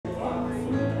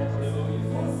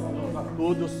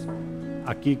todos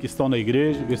aqui que estão na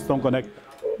igreja, que estão conectados.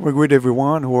 We greet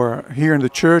everyone who are here in the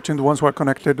church and the ones who are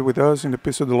connected with us in the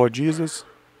peace of the Lord Jesus.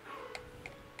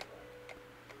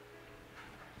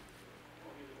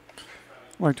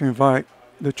 I'd like to invite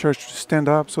the church to stand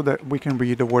up so that we can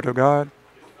read the Word of God,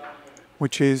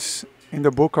 which is in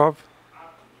the book of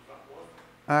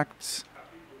Acts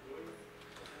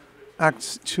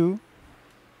 2.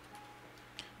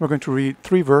 We're going to read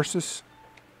 3 verses.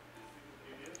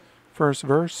 First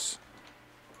verse.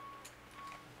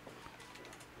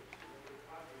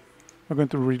 We're going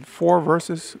to read 4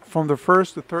 verses from the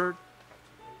first to third.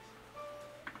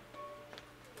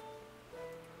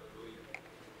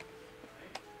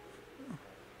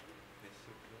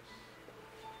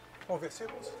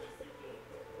 Versículos.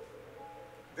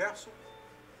 Verso.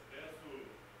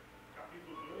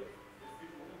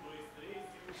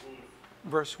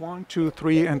 Verse 1, 2,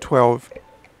 3, and 12.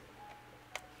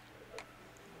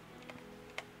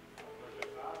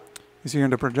 Is here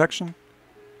in the projection?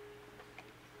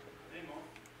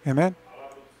 Amen.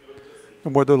 The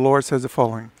word of the Lord says the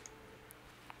following.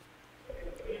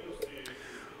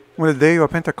 When the day of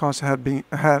Pentecost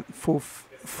had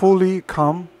fully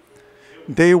come,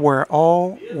 they were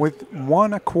all with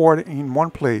one accord in one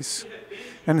place.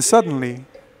 And suddenly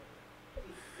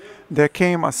there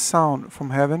came a sound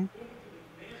from heaven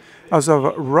as of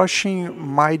a rushing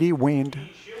mighty wind,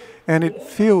 and it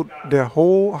filled the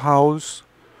whole house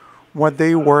where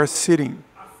they were sitting.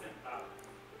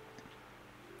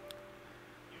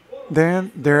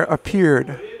 Then there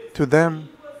appeared to them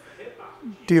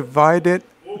divided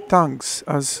tongues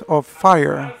as of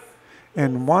fire,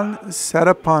 and one sat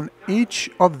upon each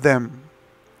of them.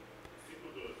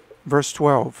 Verse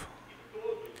 12.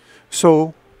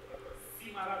 So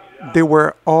they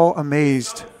were all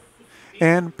amazed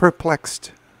and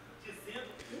perplexed,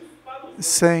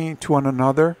 saying to one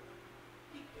another,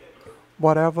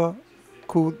 whatever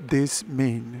could this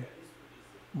mean?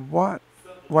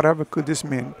 Whatever could this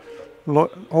mean? Lord,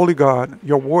 Holy God,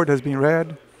 your word has been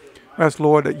read. Ask,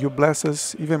 Lord, that you bless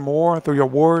us even more through your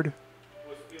word,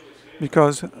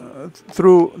 because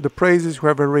through the praises you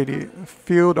have already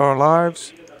filled our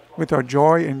lives with our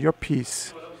joy and your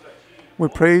peace. We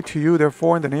pray to you,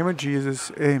 therefore, in the name of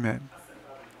Jesus. Amen.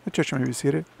 The church may be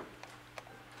seated.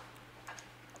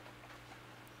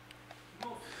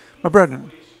 My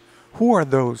brethren, who are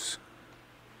those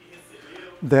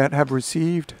that have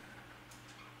received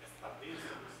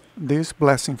this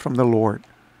blessing from the Lord?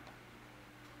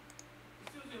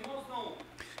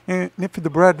 And if the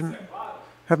brethren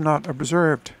have not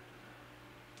observed,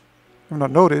 have not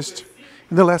noticed,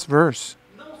 in the last verse,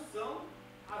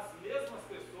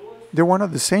 they were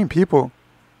not the same people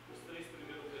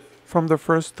from the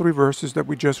first 3 verses that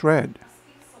we just read.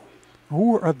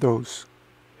 Who are those?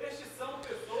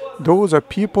 Those are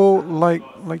people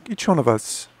like each one of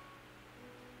us.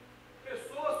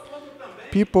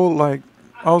 People like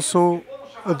also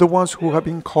the ones who have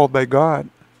been called by God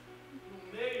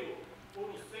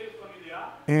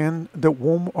in the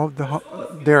womb of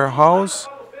their house.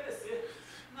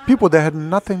 People that had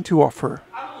nothing to offer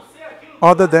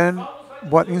other than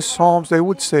what in Psalms they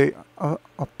would say,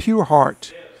 a pure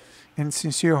heart and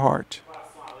sincere heart,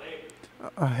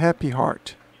 a happy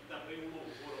heart,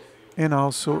 and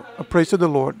also a praise to the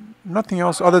Lord. Nothing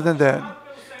else other than that.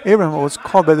 Abraham was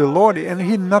called by the Lord, and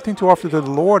he had nothing to offer to the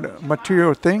Lord,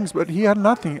 material things, but he had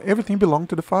nothing. Everything belonged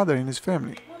to the Father and his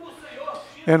family.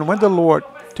 And when the Lord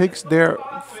takes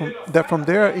from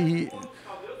there, he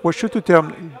was sure to tell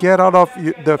him, get out of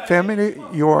the family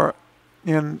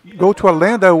and go to a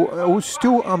land that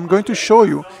I'm going to show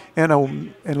you.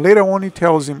 And later on he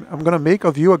tells him, I'm going to make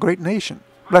of you a great nation.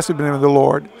 Blessed be the name of the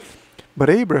Lord.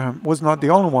 But Abraham was not the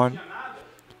only one.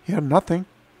 He had nothing.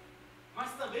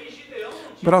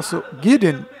 But also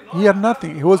Gideon, he had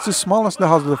nothing. He was the smallest in the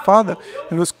house of the Father,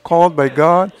 and was called by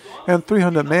God. And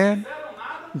 300 men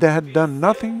that had done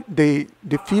nothing, they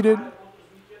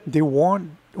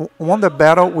won the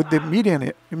battle with the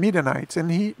Midianites,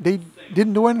 and they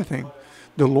didn't do anything.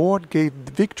 The Lord gave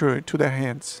the victory to their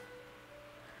hands.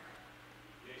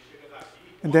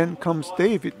 And then comes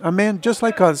David, a man just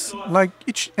like us, like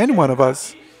any one of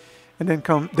us. And then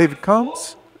David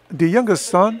comes, the youngest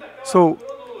son. So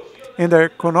in their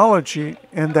chronology,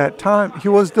 in that time, he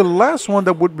was the last one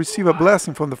that would receive a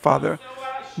blessing from the Father.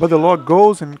 But the Lord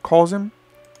goes and calls him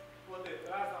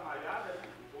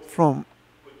from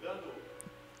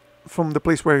the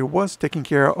place where he was taking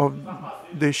care of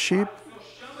the sheep.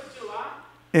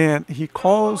 And he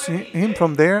calls him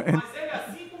from there and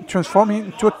transforms him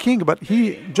into a king. But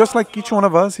he, just like each one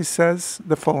of us, he says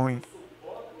the following: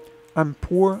 I'm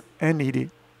poor and needy.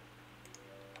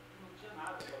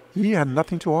 He had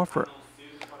nothing to offer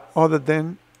other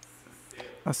than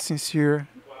a sincere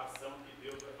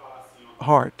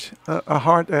heart, a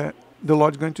heart that the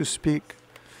Lord is going to speak.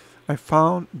 I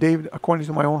found David according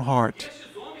to my own heart.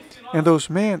 And those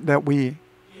men that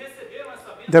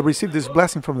received this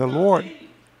blessing from the Lord,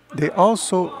 they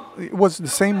also, it was the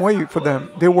same way for them.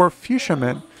 They were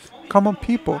fishermen, common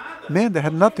people, men that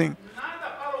had nothing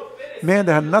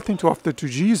to offer to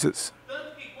Jesus.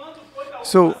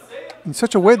 So, in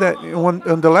such a way that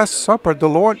on the Last Supper, the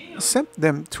Lord sent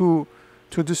them to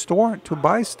the store to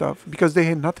buy stuff because they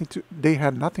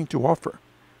had nothing to offer.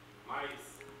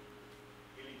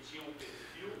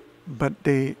 But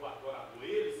they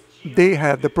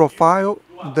had the profile,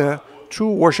 the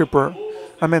true worshiper,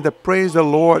 a man that praise the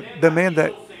Lord, the man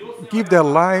that give their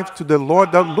life to the Lord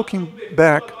without looking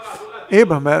back.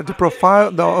 Abraham had the profile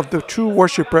of the true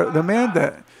worshiper, the man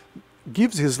that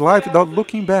gives his life without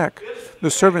looking back.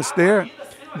 The servants there,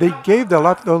 they gave their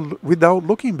life without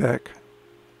looking back.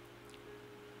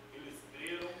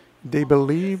 They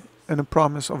believe in the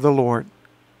promise of the Lord.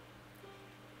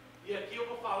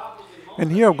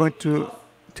 And here I'm going to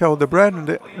tell the brethren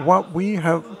that what we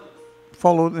have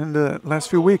followed in the last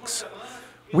few weeks.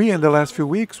 In the last few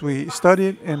weeks, we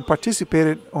studied and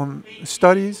participated on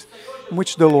studies in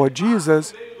which the Lord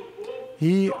Jesus,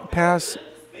 He passed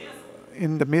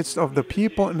in the midst of the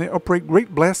people and they operate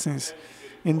great blessings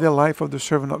in the life of the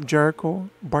servant of Jericho,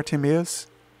 Bartimaeus,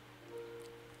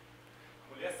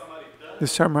 the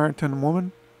Samaritan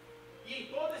woman.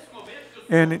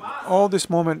 And in all this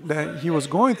moment that he was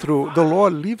going through, the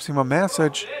Lord leaves him a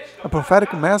message, a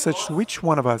prophetic message to each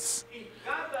one of us.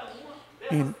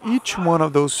 In each one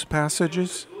of those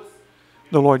passages,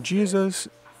 the Lord Jesus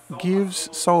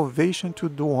gives salvation to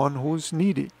the one who is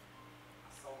needy.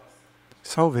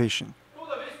 Salvation.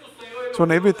 So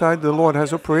every time the Lord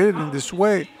has operated in this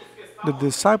way, the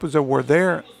disciples that were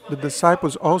there, the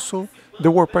disciples also, they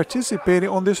were participating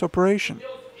on this operation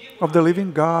of the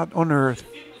living God on earth.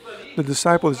 The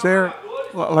disciples there,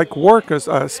 like workers,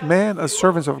 as men, as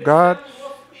servants of God,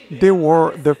 they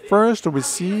were the first to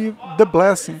receive the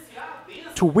blessing,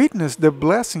 to witness the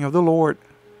blessing of the Lord.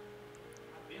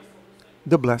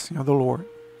 The blessing of the Lord.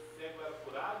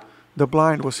 The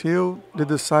blind was healed, the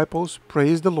disciples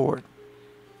praised the Lord.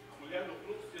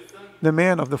 The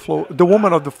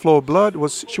woman of the flow of blood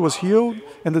was healed,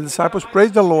 and the disciples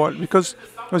praised the Lord because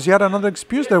it was yet another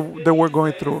experience that we're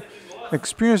going through.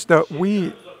 Experience that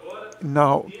we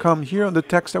now come here on the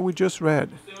text that we just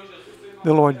read.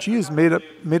 The Lord Jesus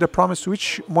made a promise to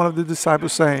each one of the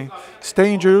disciples saying,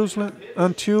 stay in Jerusalem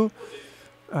until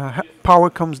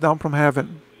power comes down from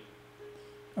heaven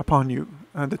upon you.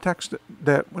 And the text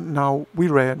that now we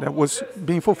read that was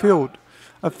being fulfilled.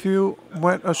 A few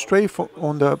went astray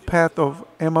on the path of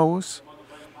Emmaus.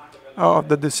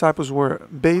 The disciples were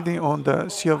bathing on the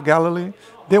Sea of Galilee.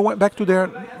 They went back to their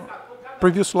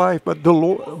previous life, but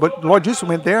Lord Jesus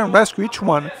went there and rescued each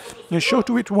one and showed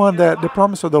to each one that the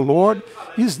promise of the Lord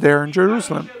is there in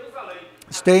Jerusalem.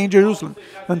 Stay in Jerusalem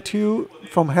until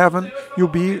from heaven you'll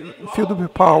be filled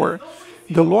with power.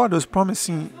 The Lord was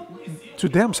promising to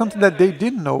them something that they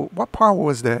didn't know. What power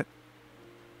was that?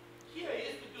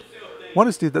 What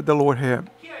is it that the Lord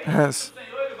has?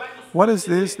 What is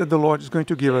this that the Lord is going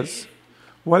to give us?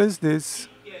 What is this?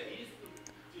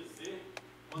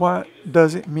 What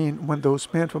does it mean when those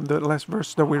men from the last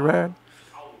verse that we read,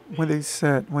 when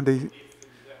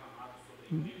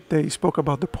they spoke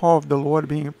about the power of the Lord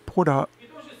being poured out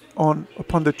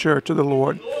upon the church of the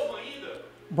Lord?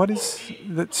 What is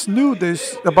that's new that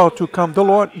is about to come? The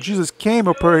Lord Jesus came,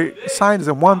 operated signs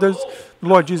and wonders. The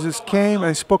Lord Jesus came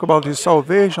and spoke about His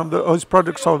salvation, His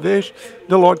product salvation.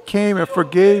 The Lord came and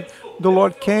forgave. The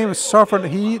Lord came and suffered.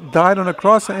 He died on the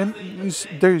cross, and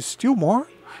there is still more.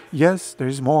 Yes, there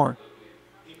is more.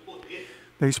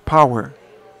 There is power.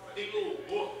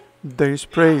 There is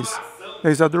praise.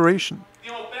 There is adoration.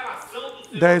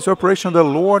 There is operation of the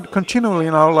Lord continually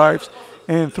in our lives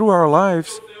and through our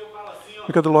lives.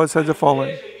 Because the Lord says the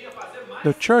following: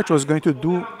 the church was going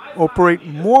to operate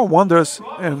more wonders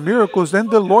and miracles than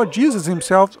the Lord Jesus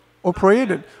Himself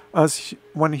operated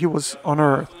when He was on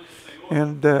earth.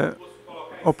 And the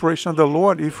operation of the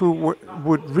Lord, if we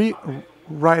would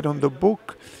write on the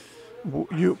book,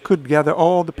 you could gather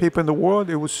all the paper in the world,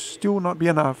 it would still not be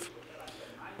enough.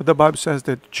 But the Bible says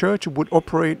that the church would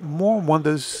operate more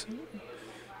wonders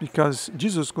because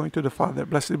Jesus is going to the Father.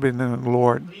 Blessed be the name of the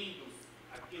Lord.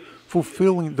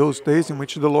 Fulfilling those days in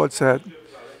which the Lord said,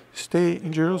 stay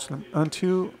in Jerusalem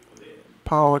until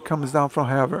power comes down from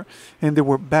heaven. And they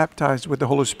were baptized with the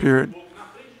Holy Spirit.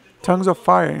 Tongues of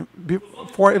fire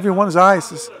before everyone's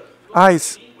eyes.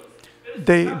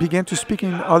 they began to speak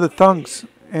in other tongues,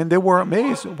 and they were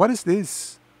amazed. What is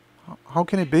this? How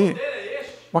can it be?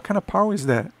 What kind of power is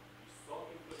that?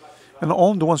 And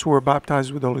only the ones who were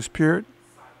baptized with the Holy Spirit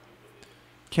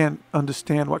can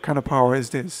understand what kind of power is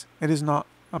this. It is not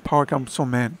a power comes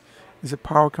from man. It's a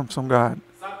power comes from God.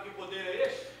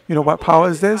 You know what power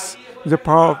is this? The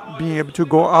power of being able to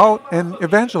go out and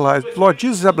evangelize. Lord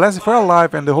Jesus is a blessing for our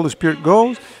life, and the Holy Spirit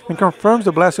goes and confirms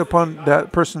the blessing upon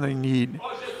that person in need.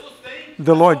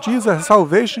 The Lord Jesus has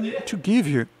salvation to give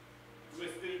you.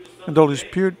 And the Holy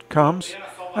Spirit comes,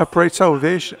 operates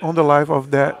salvation on the life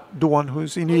of the one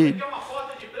who's in need.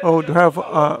 Oh, to have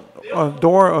a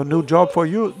door, a new job for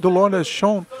you, the Lord has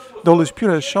shown, the Holy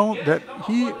Spirit has shown that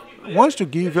He wants to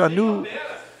give you a new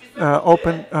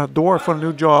open door for a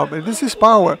new job. And this is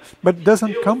power, but it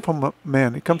doesn't come from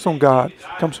man. It comes from God.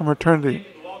 It comes from eternity.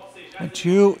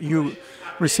 Until you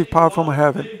receive power from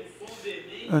heaven.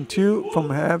 Until from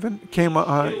heaven came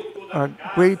a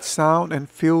great sound and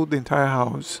filled the entire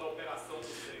house.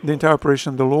 The entire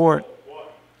operation of the Lord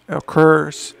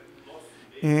occurs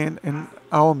in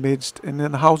our midst and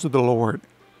in the house of the Lord.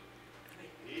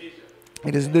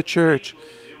 It is in the church.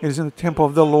 It is in the temple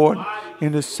of the Lord,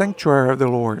 in the sanctuary of the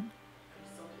Lord.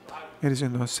 It is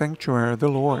in the sanctuary of the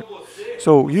Lord.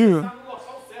 So you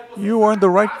are in the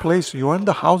right place. You are in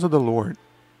the house of the Lord.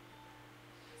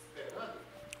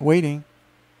 Waiting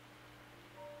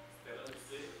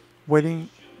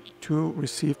to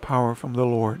receive power from the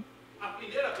Lord.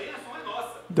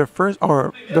 The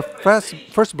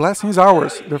first blessing is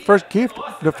ours. The first gift,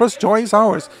 the first joy is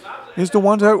ours. It's the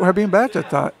ones that have been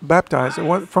baptized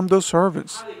from those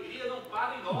servants.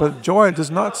 But joy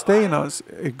does not stay in us.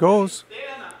 It goes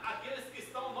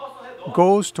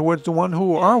towards the one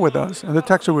who are with us. And the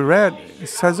text that we read, it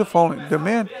says the following. The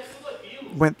man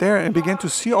went there and began to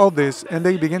see all this, and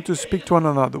they began to speak to one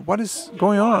another. What is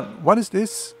going on? What is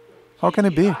this? How can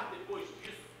it be?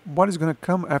 What is going to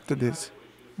come after this?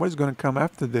 What is going to come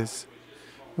after this?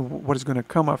 What is going to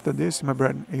come after this, my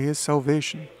brethren, is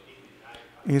salvation.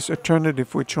 Is eternity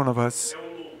for each one of us.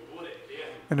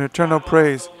 And eternal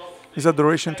praise is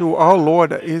adoration to our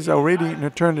Lord that is already in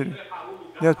eternity.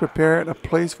 He has prepared a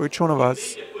place for each one of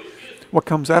us. What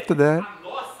comes after that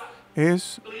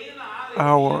is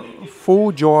our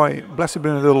full joy. Blessed be the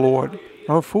name of the Lord.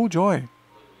 Our full joy.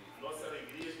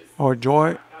 Our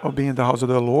joy of being in the house of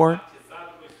the Lord.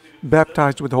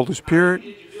 Baptized with the Holy Spirit.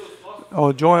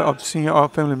 Our joy of seeing our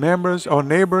family members, our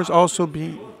neighbors also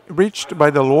being reached by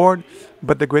the Lord.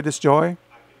 But the greatest joy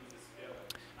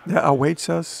that awaits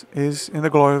us is in the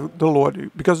glory of the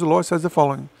Lord. Because the Lord says the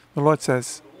following. The Lord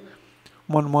says,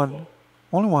 only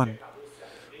one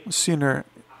sinner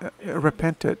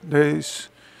repented. There is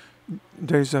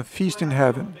a feast in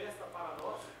heaven.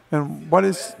 And what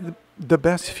is the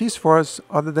best feast for us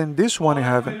other than this one in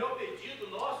heaven?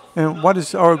 And what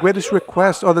is our greatest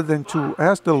request other than to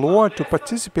ask the Lord to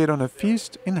participate on a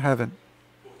feast in heaven?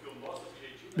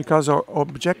 Because our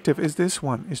objective is this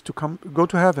one, is to go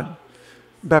to heaven,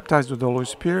 baptized with the Holy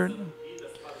Spirit,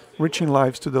 reaching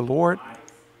lives to the Lord,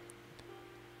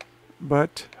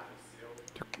 but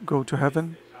to go to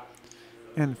heaven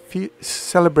and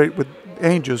celebrate with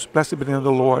angels. Blessed be the name of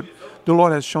the Lord. The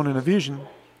Lord has shown in a vision,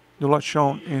 the Lord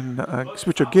shown in a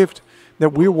spiritual gift,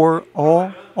 that we were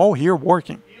all here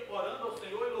working.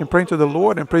 And praying to the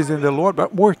Lord and praising the Lord,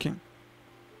 but working.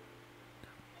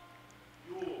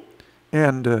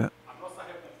 And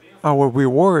our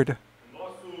reward,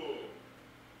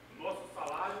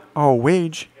 our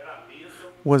wage,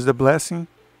 was the blessing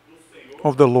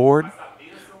of the Lord,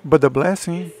 but the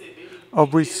blessing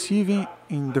of receiving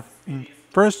in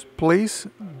first place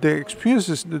the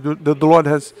experiences that the Lord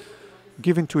has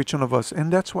given to each one of us.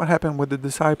 And that's what happened with the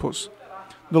disciples.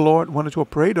 The Lord wanted to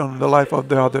operate on the life of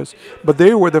the others, but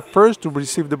they were the first to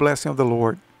receive the blessing of the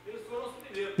Lord.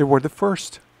 They were the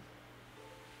first.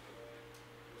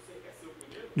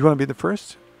 You want to be the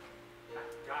first?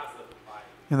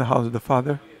 In the house of the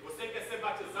Father?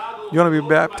 You want to be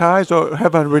baptized or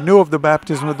have a renewal of the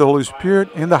baptism of the Holy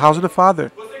Spirit in the house of the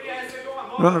Father?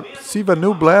 You want to receive a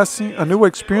new blessing, a new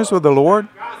experience with the Lord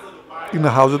in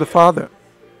the house of the Father?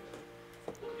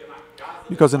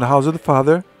 Because in the house of the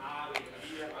Father,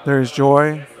 there is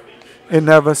joy. It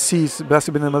never ceases.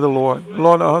 Blessed be the name of the Lord. The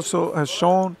Lord also has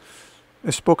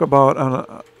spoke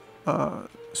about a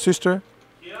sister,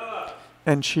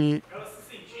 and she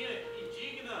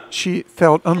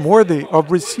felt unworthy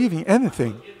of receiving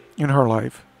anything in her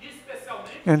life,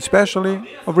 and especially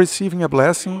of receiving a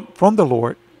blessing from the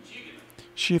Lord.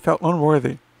 She felt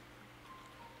unworthy.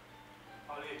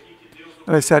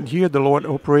 And I said here, the Lord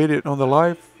operated on the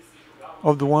life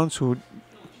of the ones who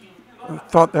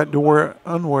thought that they were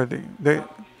unworthy.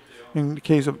 In the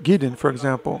case of Gideon, for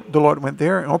example, the Lord went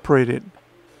there and operated.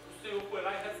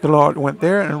 The Lord went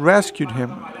there and rescued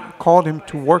him, called him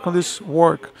to work on this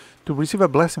work, to receive a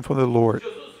blessing from the Lord.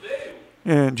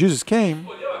 And Jesus came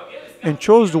and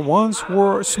chose the ones who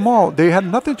were small. They had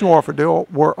nothing to offer. They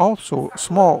were also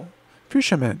small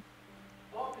fishermen,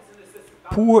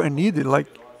 poor and needy like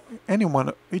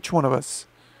anyone, each one of us.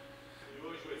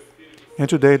 And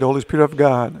today the Holy Spirit of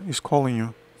God is calling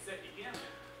you.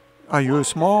 Are you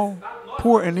small,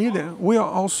 poor and needy? We are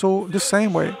also the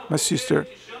same way, my sister.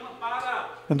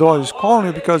 And the Lord is calling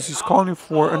you because He's calling you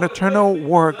for an eternal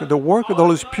work, the work of the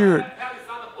Holy Spirit.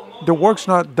 The work's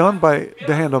not done by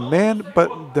the hand of man,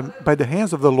 but by the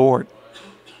hands of the Lord.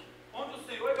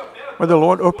 Where the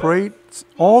Lord operates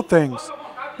all things,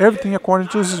 everything according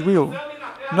to His will.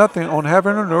 Nothing on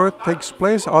heaven and earth takes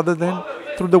place other than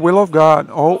through the will of God.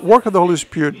 All work of the Holy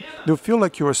Spirit. Do you feel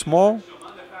like you are small?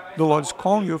 The Lord is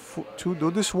calling you to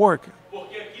do this work.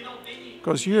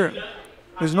 Because here,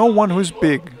 there's no one who is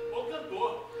big.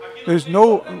 There's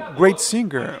no great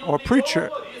singer or preacher.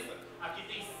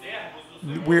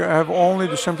 We have only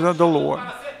the servant of the Lord.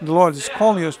 The Lord is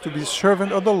calling us to be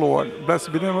servant of the Lord.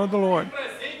 Blessed be the name of the Lord.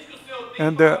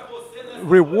 And the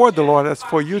reward the Lord has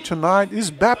for you tonight is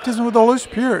baptism with the Holy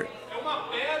Spirit.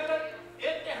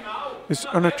 It's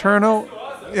an eternal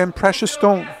and precious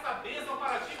stone.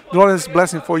 The Lord has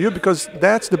blessing for you because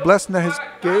that's the blessing that He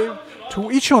gave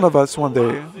to each one of us one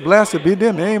day. Blessed be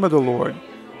the name of the Lord.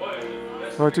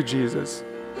 Glory to Jesus.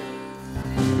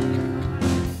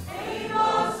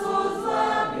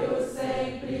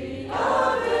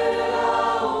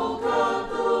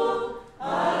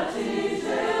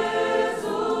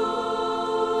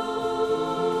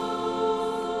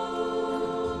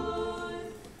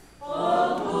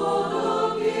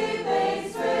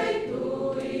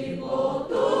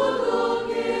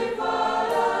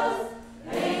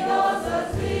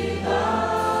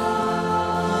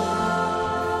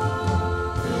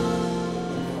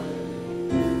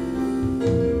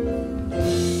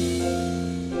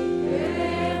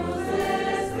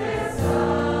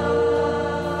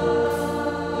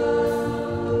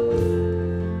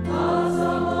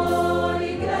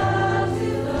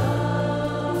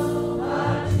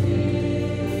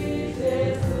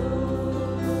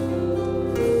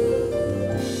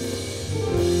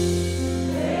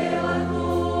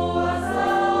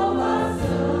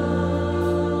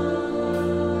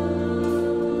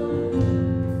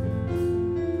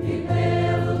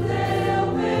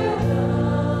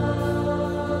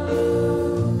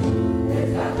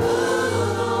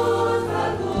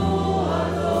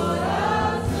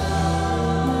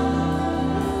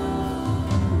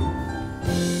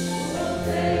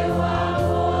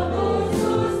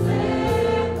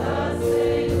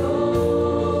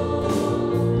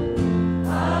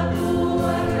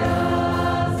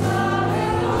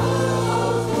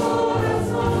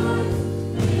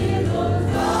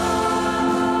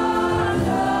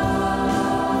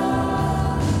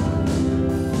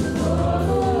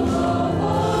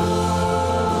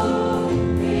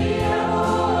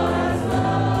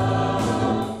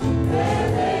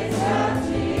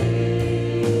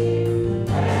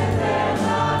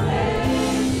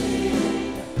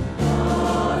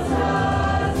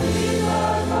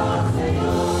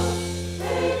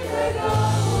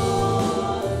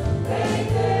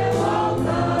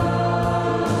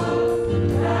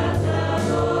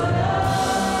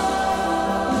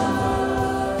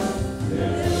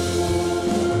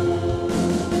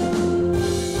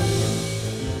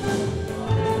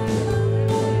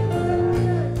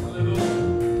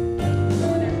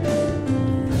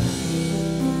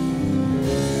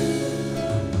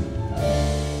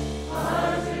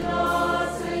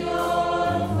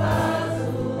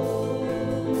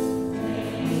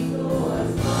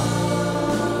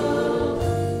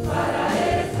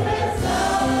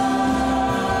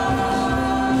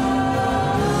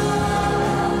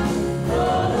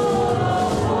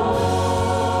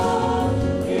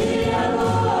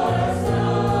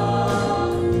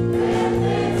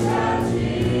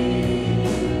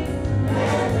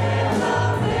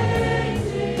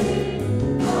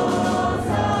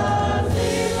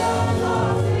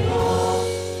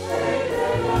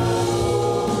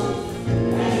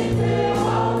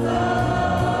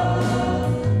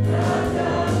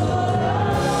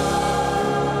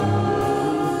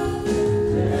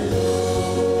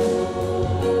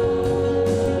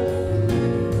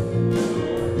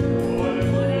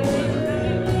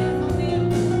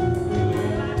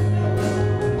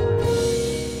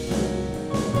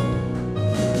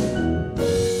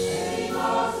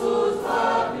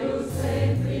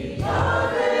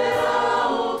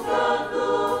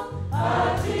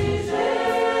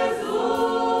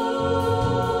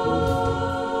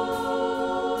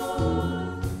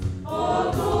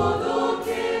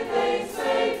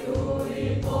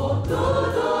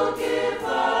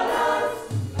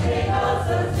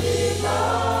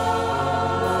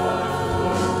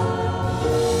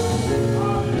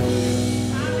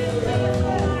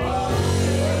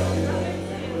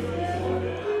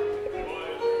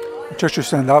 Church to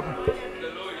stand up.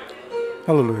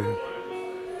 Hallelujah.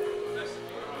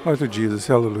 Glory to Jesus.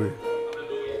 Hallelujah.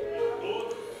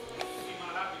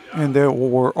 And they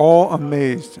were all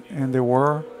amazed. And they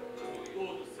were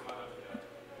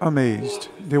amazed.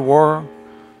 They were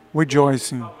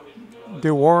rejoicing. They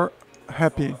were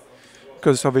happy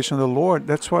because the salvation of the Lord,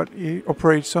 that's what He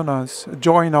operates on us.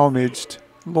 Joy in our midst.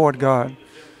 Lord God,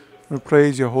 we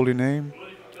praise your holy name.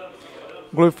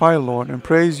 Glorify, Lord, and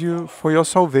praise you for your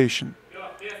salvation,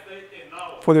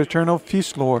 for the eternal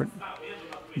feast, Lord,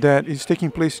 that is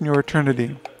taking place in your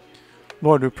eternity.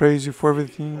 Lord, we praise you for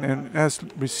everything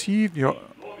and receive your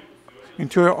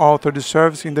into your altar the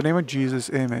service in the name of Jesus.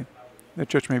 Amen. The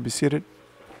church may be seated.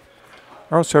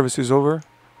 Our service is over.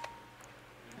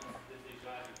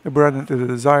 The brethren that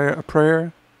desire a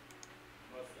prayer,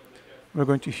 we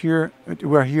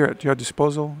are here at your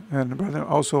disposal. And brethren,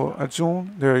 also at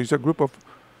Zoom, there is a group of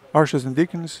ushers and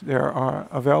deacons. They are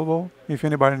available. If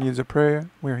anybody needs a prayer,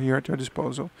 we are here at your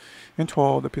disposal. And to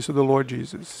all, the peace of the Lord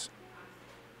Jesus.